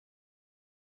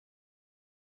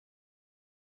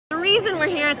reason we're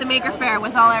here at the Maker Faire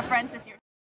with all our friends this year.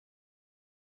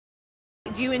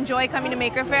 Do you enjoy coming to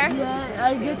Maker Faire? Yeah,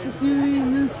 I get to see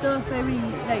new stuff every,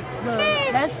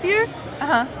 last year.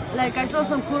 Like I saw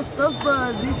some cool stuff,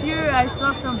 but this year I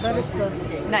saw some better stuff.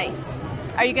 Nice.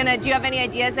 Do you have any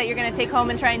ideas that you're gonna take home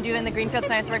and try and do in the Greenfield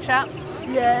Science Workshop?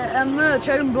 Yeah, I'm gonna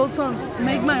try to build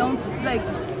make my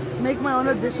own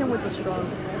addition with the straws.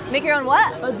 Make your own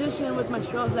what? Addition with my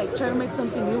straws, try to make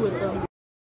something new with them.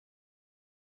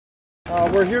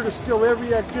 We're here to steal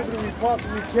every activity we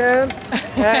possibly can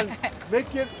and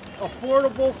make it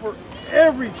affordable for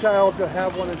every child to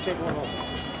have one and take one home.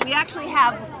 We actually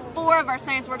have 4 of our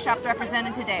science workshops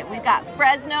represented today. We've got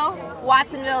Fresno,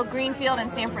 Watsonville, Greenfield,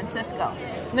 and San Francisco.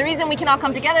 And the reason we can all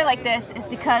come together like this is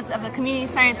because of the Community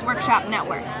Science Workshop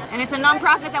Network. And it's a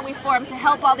nonprofit that we formed to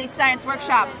help all these science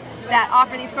workshops that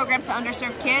offer these programs to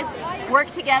underserved kids work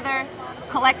together,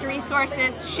 collect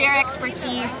resources, share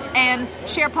expertise, and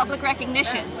share public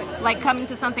recognition, like coming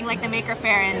to something like the Maker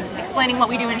Faire and explaining what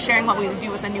we do and sharing what we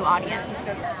do with a new audience.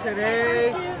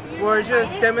 Today, we're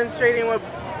just demonstrating what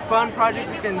fun projects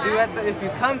you can do if you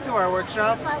come to our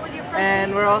workshop,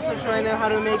 and we're also showing them how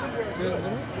to make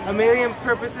a million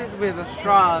purposes with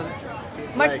straws.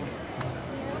 Like,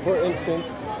 for instance,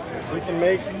 we can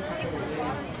make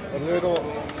a little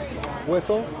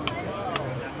whistle.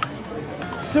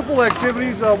 Simple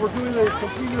activities. We're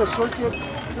completing a circuit,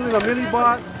 doing a mini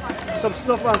bot, some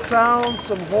stuff on sound,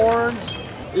 some horns.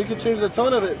 You can change the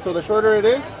tone of it, so the shorter it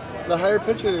is, the higher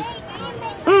pitch it is.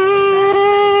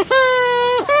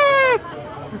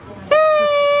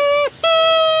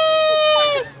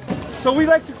 So we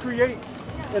like to create,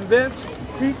 invent,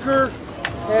 tinker,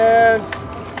 and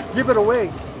give it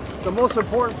away. The most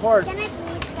important part,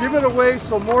 give it away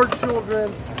so more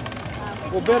children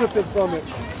will benefit from it.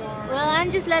 Well,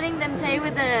 I'm just letting them play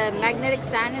with the magnetic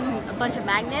sand and a bunch of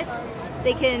magnets.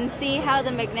 They can see how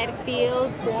the magnetic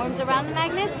field forms around the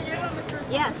magnets.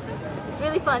 Yeah, it's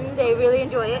really fun. They really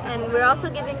enjoy it. And we're also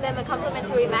giving them a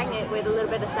complimentary magnet with a little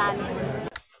bit of sand.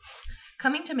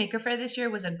 Coming to Maker Faire this year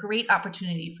was a great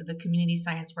opportunity for the Community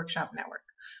Science Workshop Network.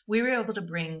 We were able to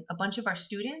bring a bunch of our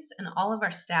students and all of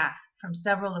our staff from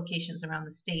several locations around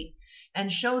the state and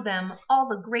show them all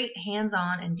the great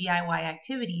hands-on and DIY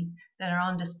activities that are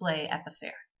on display at the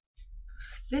fair.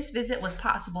 This visit was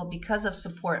possible because of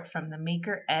support from the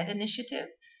Maker Ed initiative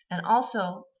and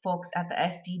also folks at the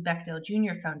S.D. Bechdel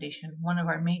Jr. Foundation, one of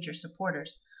our major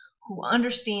supporters, who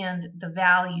understand the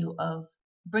value of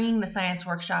bringing the science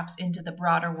workshops into the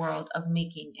broader world of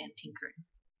making and tinkering.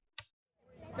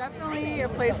 Definitely a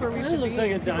place where we should be. Looks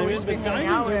like a diamond, but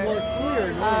diamonds are more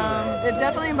clear. It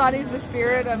definitely embodies the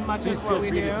spirit of much of what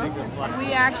we do.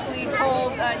 We actually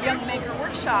hold Young Maker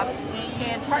workshops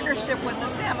in partnership with the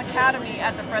Sam Academy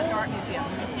at the Fresno Art Museum.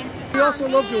 We also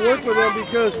love to work with them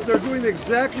because they're doing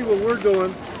exactly what we're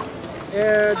doing,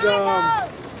 and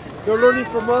they're learning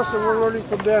from us and we're learning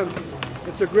from them.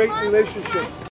 It's a great relationship.